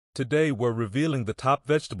Today we're revealing the top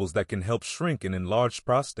vegetables that can help shrink an enlarged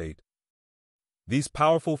prostate. These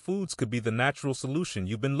powerful foods could be the natural solution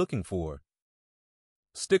you've been looking for.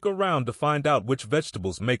 Stick around to find out which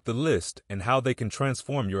vegetables make the list and how they can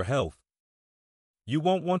transform your health. You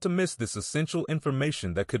won't want to miss this essential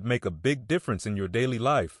information that could make a big difference in your daily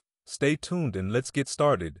life. Stay tuned and let's get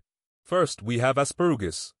started. First, we have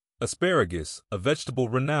asparagus. Asparagus, a vegetable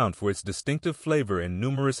renowned for its distinctive flavor and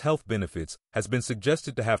numerous health benefits, has been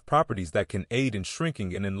suggested to have properties that can aid in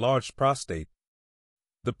shrinking an enlarged prostate.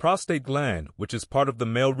 The prostate gland, which is part of the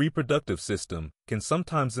male reproductive system, can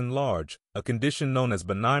sometimes enlarge, a condition known as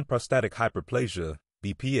benign prostatic hyperplasia,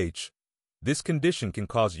 BPH. This condition can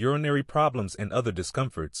cause urinary problems and other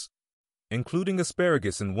discomforts. Including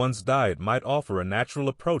asparagus in one's diet might offer a natural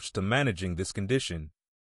approach to managing this condition.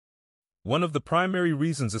 One of the primary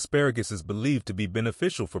reasons asparagus is believed to be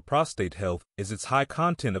beneficial for prostate health is its high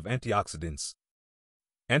content of antioxidants.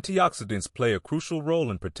 Antioxidants play a crucial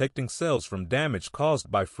role in protecting cells from damage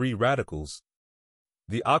caused by free radicals.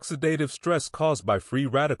 The oxidative stress caused by free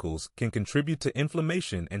radicals can contribute to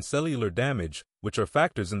inflammation and cellular damage, which are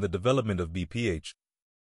factors in the development of BPH.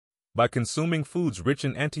 By consuming foods rich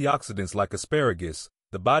in antioxidants like asparagus,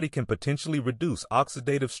 the body can potentially reduce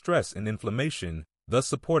oxidative stress and inflammation, thus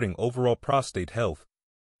supporting overall prostate health.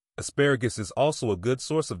 Asparagus is also a good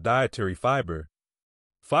source of dietary fiber.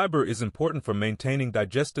 Fiber is important for maintaining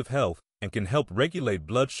digestive health and can help regulate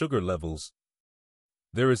blood sugar levels.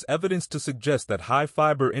 There is evidence to suggest that high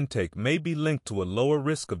fiber intake may be linked to a lower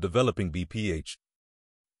risk of developing BPH.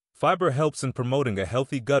 Fiber helps in promoting a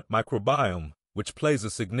healthy gut microbiome, which plays a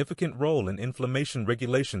significant role in inflammation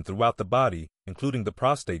regulation throughout the body, including the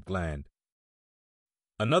prostate gland.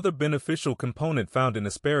 Another beneficial component found in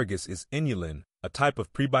asparagus is inulin, a type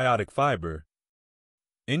of prebiotic fiber.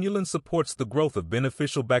 Inulin supports the growth of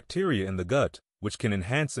beneficial bacteria in the gut, which can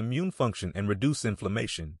enhance immune function and reduce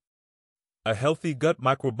inflammation. A healthy gut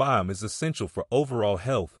microbiome is essential for overall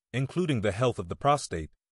health, including the health of the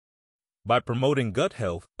prostate. By promoting gut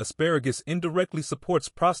health, asparagus indirectly supports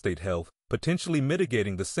prostate health, potentially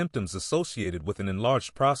mitigating the symptoms associated with an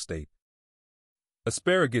enlarged prostate.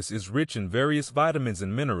 Asparagus is rich in various vitamins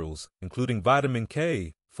and minerals, including vitamin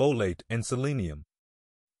K, folate, and selenium.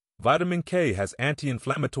 Vitamin K has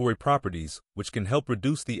anti-inflammatory properties, which can help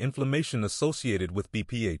reduce the inflammation associated with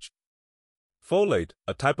BPH. Folate,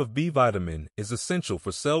 a type of B vitamin, is essential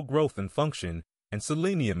for cell growth and function, and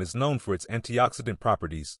selenium is known for its antioxidant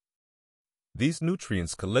properties. These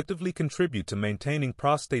nutrients collectively contribute to maintaining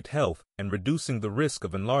prostate health and reducing the risk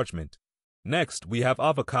of enlargement. Next, we have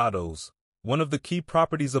avocados. One of the key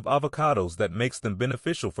properties of avocados that makes them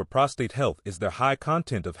beneficial for prostate health is their high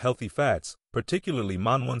content of healthy fats, particularly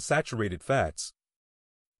monounsaturated fats.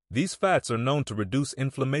 These fats are known to reduce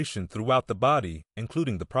inflammation throughout the body,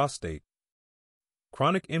 including the prostate.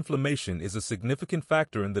 Chronic inflammation is a significant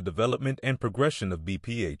factor in the development and progression of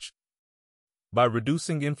BPH. By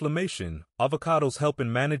reducing inflammation, avocados help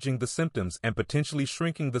in managing the symptoms and potentially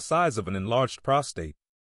shrinking the size of an enlarged prostate.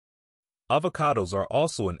 Avocados are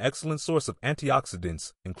also an excellent source of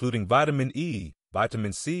antioxidants, including vitamin E,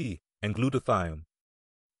 vitamin C, and glutathione.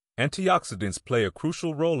 Antioxidants play a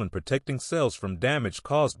crucial role in protecting cells from damage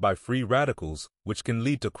caused by free radicals, which can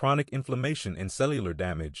lead to chronic inflammation and cellular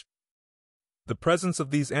damage. The presence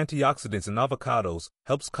of these antioxidants in avocados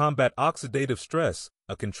helps combat oxidative stress,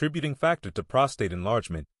 a contributing factor to prostate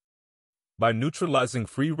enlargement. By neutralizing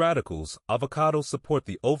free radicals, avocados support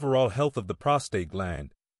the overall health of the prostate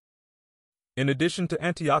gland. In addition to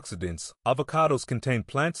antioxidants, avocados contain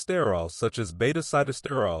plant sterols such as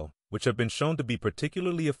beta-sitosterol, which have been shown to be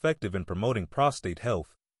particularly effective in promoting prostate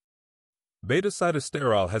health.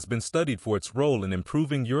 Beta-sitosterol has been studied for its role in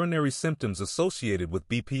improving urinary symptoms associated with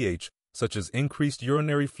BPH, such as increased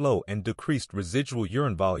urinary flow and decreased residual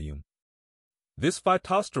urine volume. This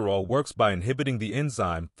phytosterol works by inhibiting the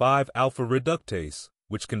enzyme 5-alpha reductase,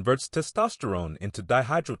 which converts testosterone into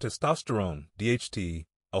dihydrotestosterone, DHT,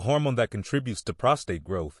 a hormone that contributes to prostate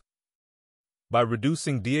growth. By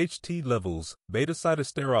reducing DHT levels,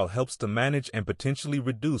 beta-sitosterol helps to manage and potentially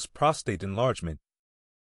reduce prostate enlargement.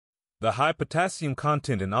 The high potassium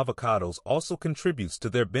content in avocados also contributes to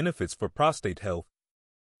their benefits for prostate health.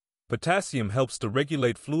 Potassium helps to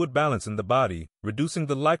regulate fluid balance in the body, reducing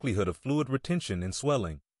the likelihood of fluid retention and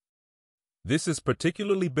swelling. This is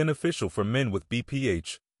particularly beneficial for men with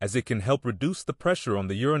BPH, as it can help reduce the pressure on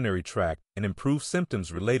the urinary tract and improve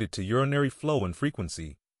symptoms related to urinary flow and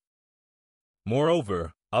frequency.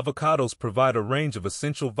 Moreover, avocados provide a range of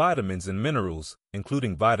essential vitamins and minerals,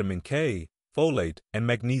 including vitamin K, folate, and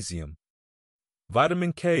magnesium.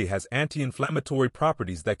 Vitamin K has anti-inflammatory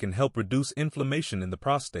properties that can help reduce inflammation in the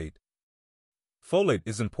prostate. Folate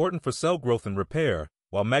is important for cell growth and repair,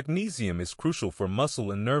 while magnesium is crucial for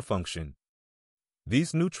muscle and nerve function.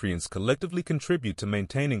 These nutrients collectively contribute to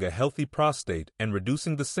maintaining a healthy prostate and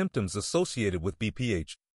reducing the symptoms associated with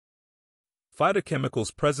BPH.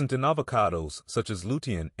 Phytochemicals present in avocados, such as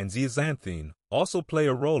lutein and zeaxanthin, also play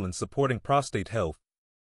a role in supporting prostate health.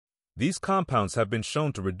 These compounds have been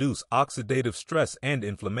shown to reduce oxidative stress and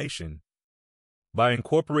inflammation. By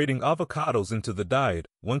incorporating avocados into the diet,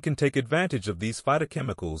 one can take advantage of these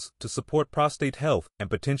phytochemicals to support prostate health and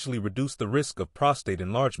potentially reduce the risk of prostate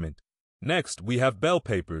enlargement. Next, we have bell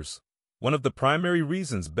peppers. One of the primary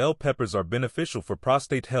reasons bell peppers are beneficial for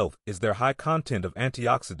prostate health is their high content of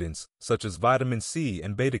antioxidants, such as vitamin C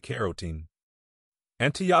and beta-carotene.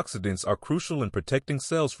 Antioxidants are crucial in protecting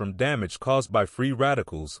cells from damage caused by free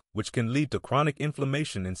radicals, which can lead to chronic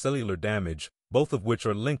inflammation and cellular damage, both of which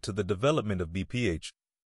are linked to the development of BPH.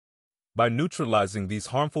 By neutralizing these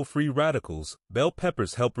harmful free radicals, bell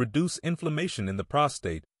peppers help reduce inflammation in the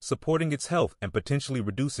prostate, supporting its health and potentially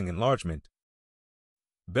reducing enlargement.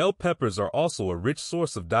 Bell peppers are also a rich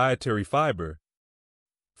source of dietary fiber.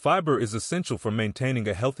 Fiber is essential for maintaining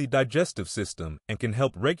a healthy digestive system and can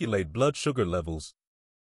help regulate blood sugar levels.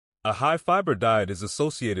 A high-fiber diet is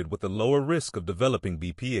associated with a lower risk of developing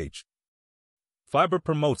BPH. Fiber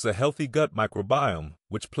promotes a healthy gut microbiome,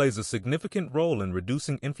 which plays a significant role in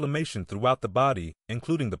reducing inflammation throughout the body,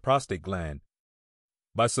 including the prostate gland.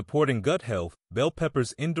 By supporting gut health, bell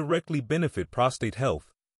peppers indirectly benefit prostate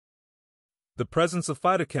health. The presence of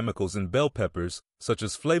phytochemicals in bell peppers, such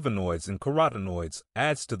as flavonoids and carotenoids,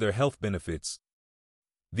 adds to their health benefits.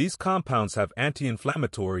 These compounds have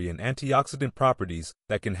anti-inflammatory and antioxidant properties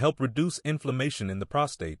that can help reduce inflammation in the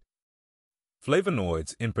prostate.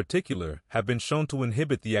 Flavonoids, in particular, have been shown to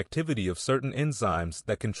inhibit the activity of certain enzymes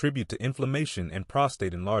that contribute to inflammation and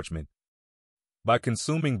prostate enlargement. By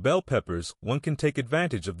consuming bell peppers, one can take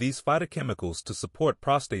advantage of these phytochemicals to support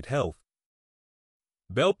prostate health.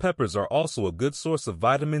 Bell peppers are also a good source of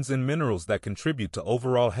vitamins and minerals that contribute to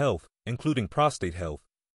overall health, including prostate health.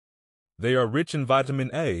 They are rich in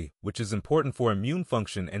vitamin A, which is important for immune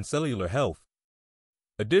function and cellular health.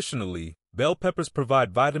 Additionally, bell peppers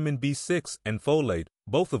provide vitamin B6 and folate,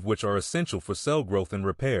 both of which are essential for cell growth and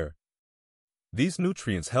repair. These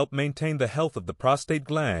nutrients help maintain the health of the prostate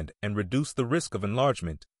gland and reduce the risk of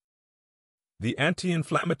enlargement. The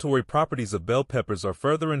anti-inflammatory properties of bell peppers are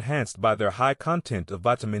further enhanced by their high content of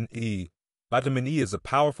vitamin E. Vitamin E is a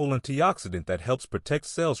powerful antioxidant that helps protect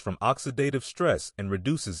cells from oxidative stress and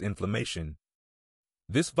reduces inflammation.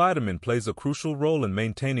 This vitamin plays a crucial role in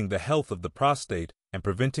maintaining the health of the prostate and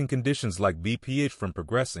preventing conditions like BPH from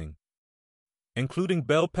progressing. Including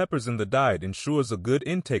bell peppers in the diet ensures a good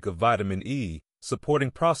intake of vitamin E,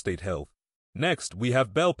 supporting prostate health. Next, we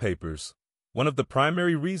have bell peppers. One of the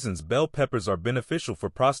primary reasons bell peppers are beneficial for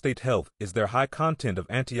prostate health is their high content of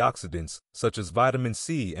antioxidants, such as vitamin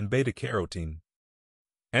C and beta-carotene.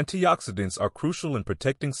 Antioxidants are crucial in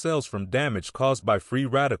protecting cells from damage caused by free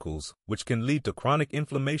radicals, which can lead to chronic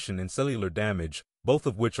inflammation and cellular damage, both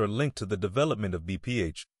of which are linked to the development of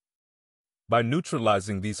BPH. By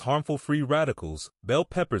neutralizing these harmful free radicals, bell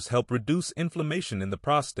peppers help reduce inflammation in the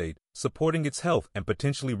prostate, supporting its health and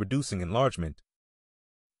potentially reducing enlargement.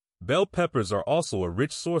 Bell peppers are also a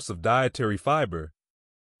rich source of dietary fiber.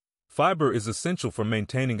 Fiber is essential for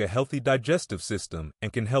maintaining a healthy digestive system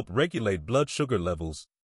and can help regulate blood sugar levels.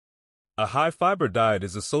 A high-fiber diet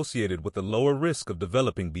is associated with a lower risk of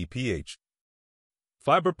developing BPH.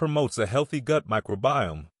 Fiber promotes a healthy gut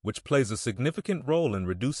microbiome, which plays a significant role in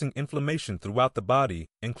reducing inflammation throughout the body,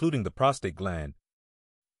 including the prostate gland.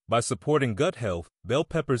 By supporting gut health, bell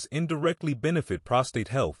peppers indirectly benefit prostate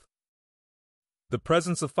health. The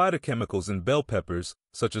presence of phytochemicals in bell peppers,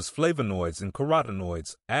 such as flavonoids and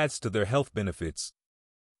carotenoids, adds to their health benefits.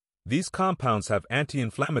 These compounds have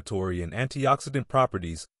anti-inflammatory and antioxidant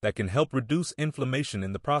properties that can help reduce inflammation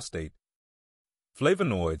in the prostate.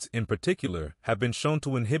 Flavonoids, in particular, have been shown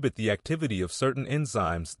to inhibit the activity of certain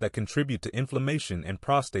enzymes that contribute to inflammation and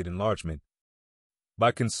prostate enlargement.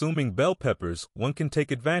 By consuming bell peppers, one can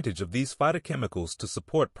take advantage of these phytochemicals to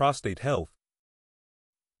support prostate health.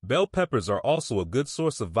 Bell peppers are also a good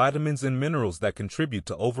source of vitamins and minerals that contribute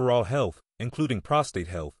to overall health, including prostate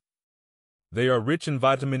health. They are rich in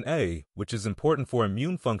vitamin A, which is important for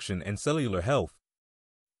immune function and cellular health.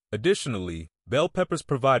 Additionally, bell peppers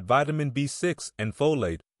provide vitamin B6 and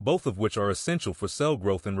folate, both of which are essential for cell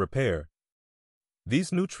growth and repair.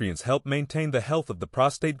 These nutrients help maintain the health of the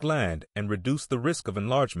prostate gland and reduce the risk of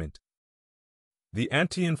enlargement. The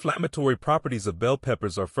anti-inflammatory properties of bell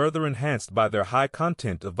peppers are further enhanced by their high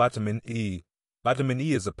content of vitamin E. Vitamin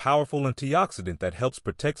E is a powerful antioxidant that helps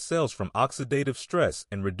protect cells from oxidative stress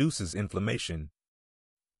and reduces inflammation.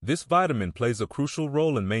 This vitamin plays a crucial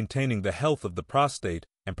role in maintaining the health of the prostate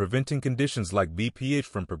and preventing conditions like BPH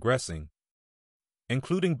from progressing.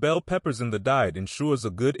 Including bell peppers in the diet ensures a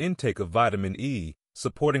good intake of vitamin E,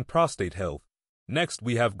 supporting prostate health. Next,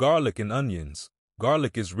 we have garlic and onions.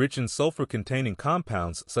 Garlic is rich in sulfur-containing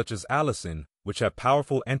compounds such as allicin, which have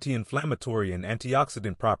powerful anti-inflammatory and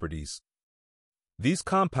antioxidant properties. These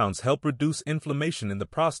compounds help reduce inflammation in the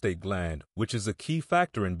prostate gland, which is a key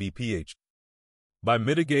factor in BPH. By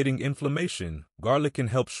mitigating inflammation, garlic can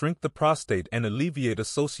help shrink the prostate and alleviate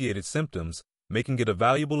associated symptoms, making it a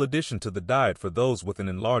valuable addition to the diet for those with an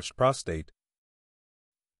enlarged prostate.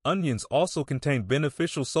 Onions also contain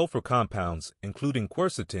beneficial sulfur compounds, including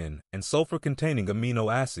quercetin and sulfur-containing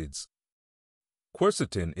amino acids.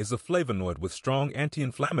 Quercetin is a flavonoid with strong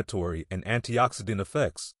anti-inflammatory and antioxidant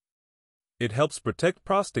effects. It helps protect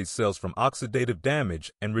prostate cells from oxidative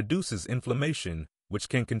damage and reduces inflammation, which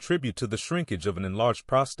can contribute to the shrinkage of an enlarged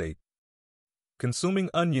prostate. Consuming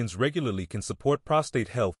onions regularly can support prostate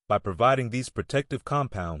health by providing these protective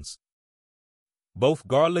compounds. Both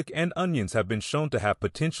garlic and onions have been shown to have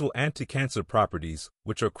potential anti-cancer properties,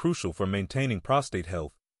 which are crucial for maintaining prostate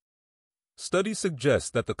health. Studies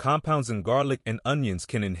suggest that the compounds in garlic and onions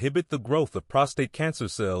can inhibit the growth of prostate cancer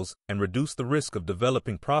cells and reduce the risk of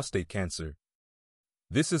developing prostate cancer.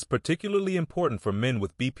 This is particularly important for men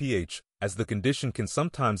with BPH, as the condition can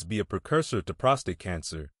sometimes be a precursor to prostate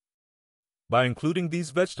cancer. By including these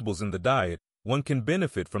vegetables in the diet, one can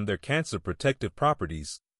benefit from their cancer protective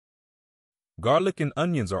properties. Garlic and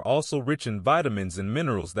onions are also rich in vitamins and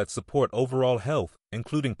minerals that support overall health,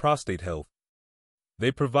 including prostate health.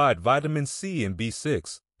 They provide vitamin C and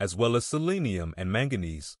B6, as well as selenium and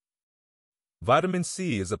manganese. Vitamin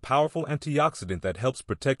C is a powerful antioxidant that helps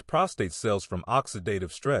protect prostate cells from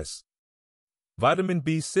oxidative stress. Vitamin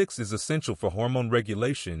B6 is essential for hormone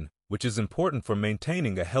regulation, which is important for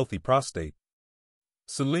maintaining a healthy prostate.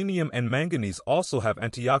 Selenium and manganese also have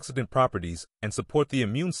antioxidant properties and support the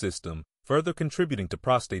immune system, further contributing to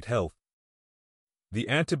prostate health. The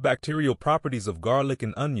antibacterial properties of garlic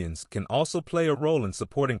and onions can also play a role in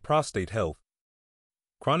supporting prostate health.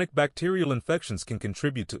 Chronic bacterial infections can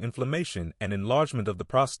contribute to inflammation and enlargement of the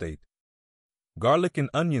prostate. Garlic and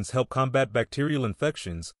onions help combat bacterial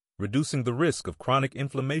infections, reducing the risk of chronic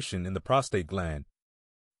inflammation in the prostate gland.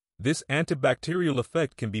 This antibacterial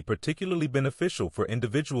effect can be particularly beneficial for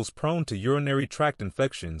individuals prone to urinary tract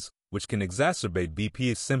infections, which can exacerbate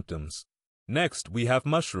BPH symptoms. Next, we have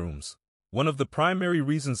mushrooms. One of the primary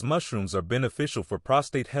reasons mushrooms are beneficial for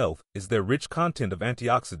prostate health is their rich content of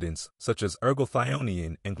antioxidants such as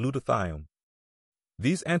ergothioneine and glutathione.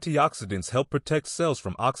 These antioxidants help protect cells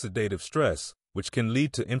from oxidative stress, which can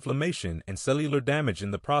lead to inflammation and cellular damage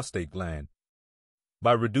in the prostate gland.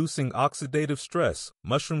 By reducing oxidative stress,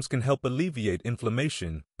 mushrooms can help alleviate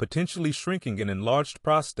inflammation, potentially shrinking an enlarged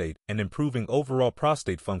prostate and improving overall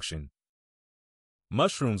prostate function.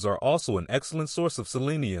 Mushrooms are also an excellent source of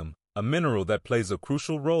selenium, a mineral that plays a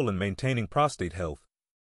crucial role in maintaining prostate health.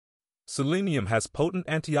 Selenium has potent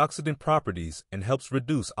antioxidant properties and helps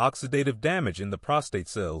reduce oxidative damage in the prostate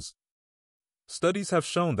cells. Studies have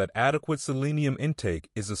shown that adequate selenium intake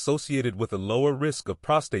is associated with a lower risk of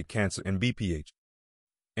prostate cancer and BPH.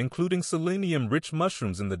 Including selenium-rich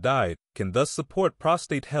mushrooms in the diet can thus support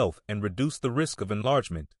prostate health and reduce the risk of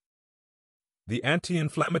enlargement. The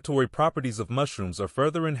anti-inflammatory properties of mushrooms are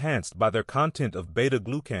further enhanced by their content of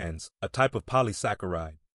beta-glucans, a type of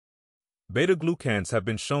polysaccharide. Beta-glucans have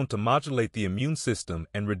been shown to modulate the immune system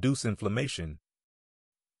and reduce inflammation.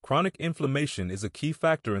 Chronic inflammation is a key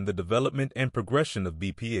factor in the development and progression of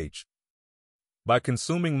BPH. By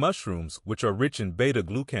consuming mushrooms, which are rich in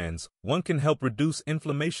beta-glucans, one can help reduce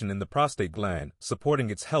inflammation in the prostate gland, supporting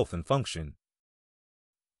its health and function.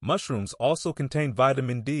 Mushrooms also contain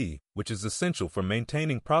vitamin D, which is essential for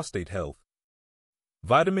maintaining prostate health.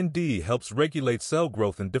 Vitamin D helps regulate cell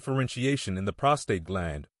growth and differentiation in the prostate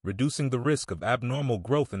gland, reducing the risk of abnormal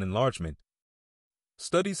growth and enlargement.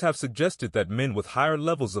 Studies have suggested that men with higher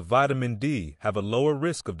levels of vitamin D have a lower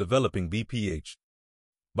risk of developing BPH.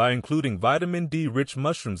 By including vitamin D-rich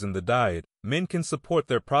mushrooms in the diet, men can support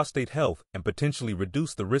their prostate health and potentially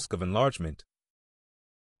reduce the risk of enlargement.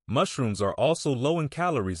 Mushrooms are also low in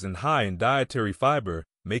calories and high in dietary fiber,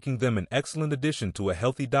 making them an excellent addition to a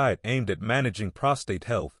healthy diet aimed at managing prostate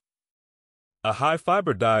health. A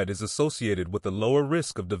high-fiber diet is associated with a lower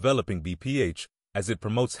risk of developing BPH, as it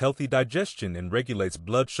promotes healthy digestion and regulates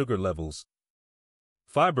blood sugar levels.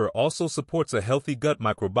 Fiber also supports a healthy gut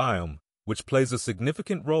microbiome, which plays a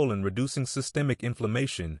significant role in reducing systemic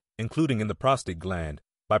inflammation, including in the prostate gland.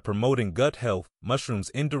 By promoting gut health, mushrooms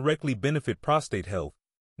indirectly benefit prostate health.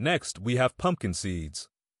 Next, we have pumpkin seeds.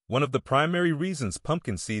 One of the primary reasons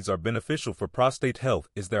pumpkin seeds are beneficial for prostate health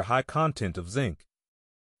is their high content of zinc.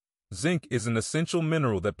 Zinc is an essential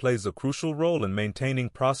mineral that plays a crucial role in maintaining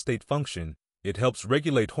prostate function. It helps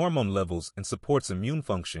regulate hormone levels and supports immune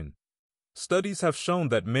function. Studies have shown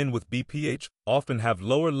that men with BPH often have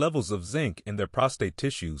lower levels of zinc in their prostate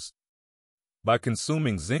tissues. By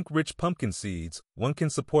consuming zinc-rich pumpkin seeds, one can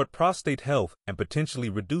support prostate health and potentially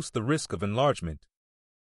reduce the risk of enlargement.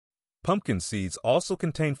 Pumpkin seeds also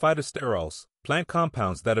contain phytosterols, plant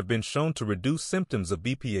compounds that have been shown to reduce symptoms of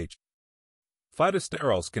BPH.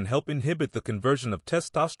 Phytosterols can help inhibit the conversion of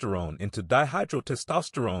testosterone into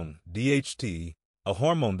dihydrotestosterone, DHT, a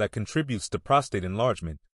hormone that contributes to prostate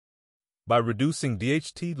enlargement. By reducing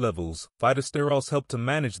DHT levels, phytosterols help to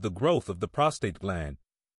manage the growth of the prostate gland.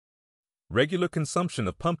 Regular consumption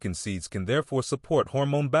of pumpkin seeds can therefore support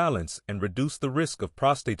hormone balance and reduce the risk of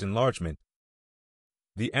prostate enlargement.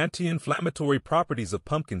 The anti-inflammatory properties of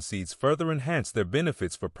pumpkin seeds further enhance their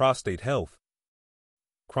benefits for prostate health.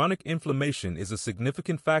 Chronic inflammation is a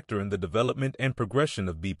significant factor in the development and progression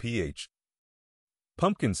of BPH.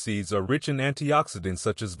 Pumpkin seeds are rich in antioxidants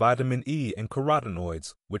such as vitamin E and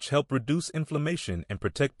carotenoids, which help reduce inflammation and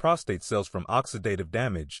protect prostate cells from oxidative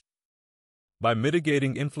damage. By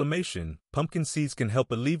mitigating inflammation, pumpkin seeds can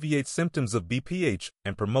help alleviate symptoms of BPH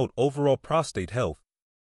and promote overall prostate health.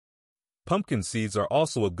 Pumpkin seeds are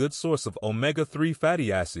also a good source of omega-3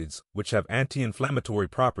 fatty acids, which have anti-inflammatory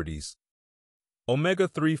properties.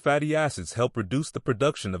 Omega-3 fatty acids help reduce the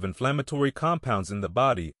production of inflammatory compounds in the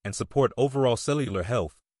body and support overall cellular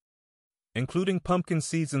health. Including pumpkin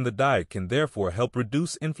seeds in the diet can therefore help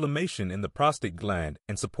reduce inflammation in the prostate gland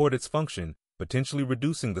and support its function, potentially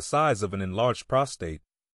reducing the size of an enlarged prostate.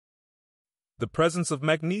 The presence of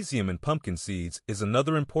magnesium in pumpkin seeds is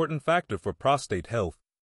another important factor for prostate health.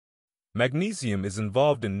 Magnesium is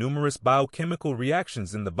involved in numerous biochemical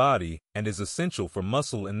reactions in the body and is essential for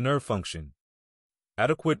muscle and nerve function.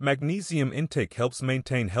 Adequate magnesium intake helps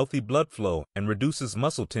maintain healthy blood flow and reduces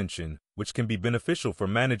muscle tension, which can be beneficial for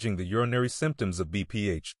managing the urinary symptoms of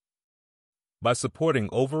BPH. By supporting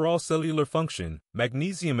overall cellular function,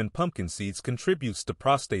 magnesium in pumpkin seeds contributes to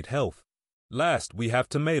prostate health. Last, we have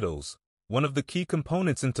tomatoes. One of the key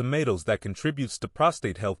components in tomatoes that contributes to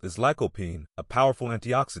prostate health is lycopene, a powerful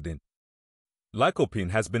antioxidant.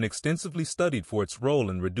 Lycopene has been extensively studied for its role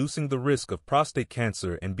in reducing the risk of prostate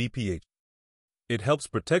cancer and BPH. It helps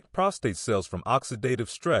protect prostate cells from oxidative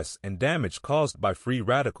stress and damage caused by free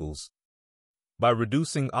radicals. By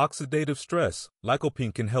reducing oxidative stress,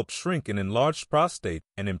 lycopene can help shrink an enlarged prostate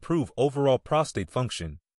and improve overall prostate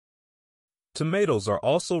function. Tomatoes are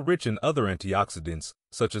also rich in other antioxidants,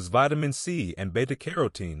 such as vitamin C and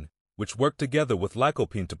beta-carotene, which work together with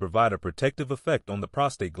lycopene to provide a protective effect on the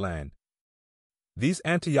prostate gland. These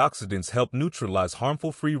antioxidants help neutralize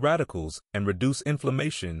harmful free radicals and reduce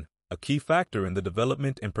inflammation, a key factor in the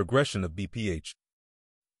development and progression of BPH.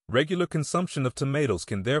 Regular consumption of tomatoes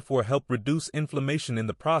can therefore help reduce inflammation in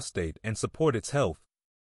the prostate and support its health.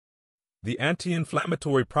 The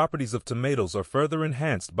anti-inflammatory properties of tomatoes are further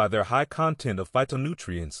enhanced by their high content of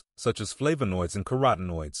phytonutrients, such as flavonoids and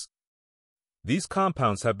carotenoids. These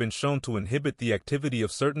compounds have been shown to inhibit the activity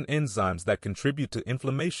of certain enzymes that contribute to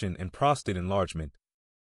inflammation and prostate enlargement.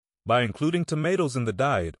 By including tomatoes in the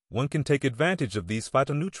diet, one can take advantage of these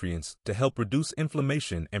phytonutrients to help reduce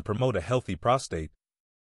inflammation and promote a healthy prostate.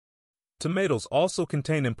 Tomatoes also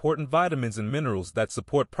contain important vitamins and minerals that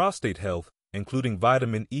support prostate health, including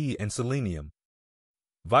vitamin E and selenium.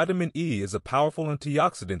 Vitamin E is a powerful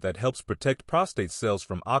antioxidant that helps protect prostate cells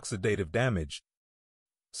from oxidative damage.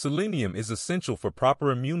 Selenium is essential for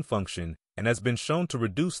proper immune function and has been shown to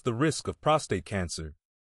reduce the risk of prostate cancer.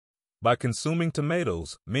 By consuming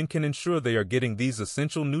tomatoes, men can ensure they are getting these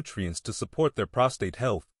essential nutrients to support their prostate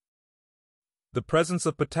health. The presence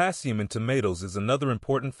of potassium in tomatoes is another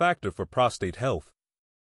important factor for prostate health.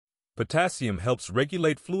 Potassium helps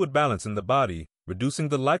regulate fluid balance in the body, reducing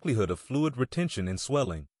the likelihood of fluid retention and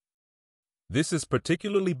swelling. This is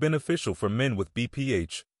particularly beneficial for men with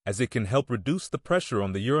BPH, as it can help reduce the pressure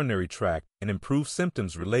on the urinary tract and improve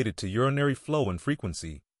symptoms related to urinary flow and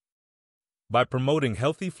frequency. By promoting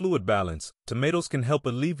healthy fluid balance, tomatoes can help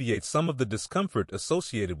alleviate some of the discomfort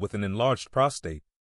associated with an enlarged prostate.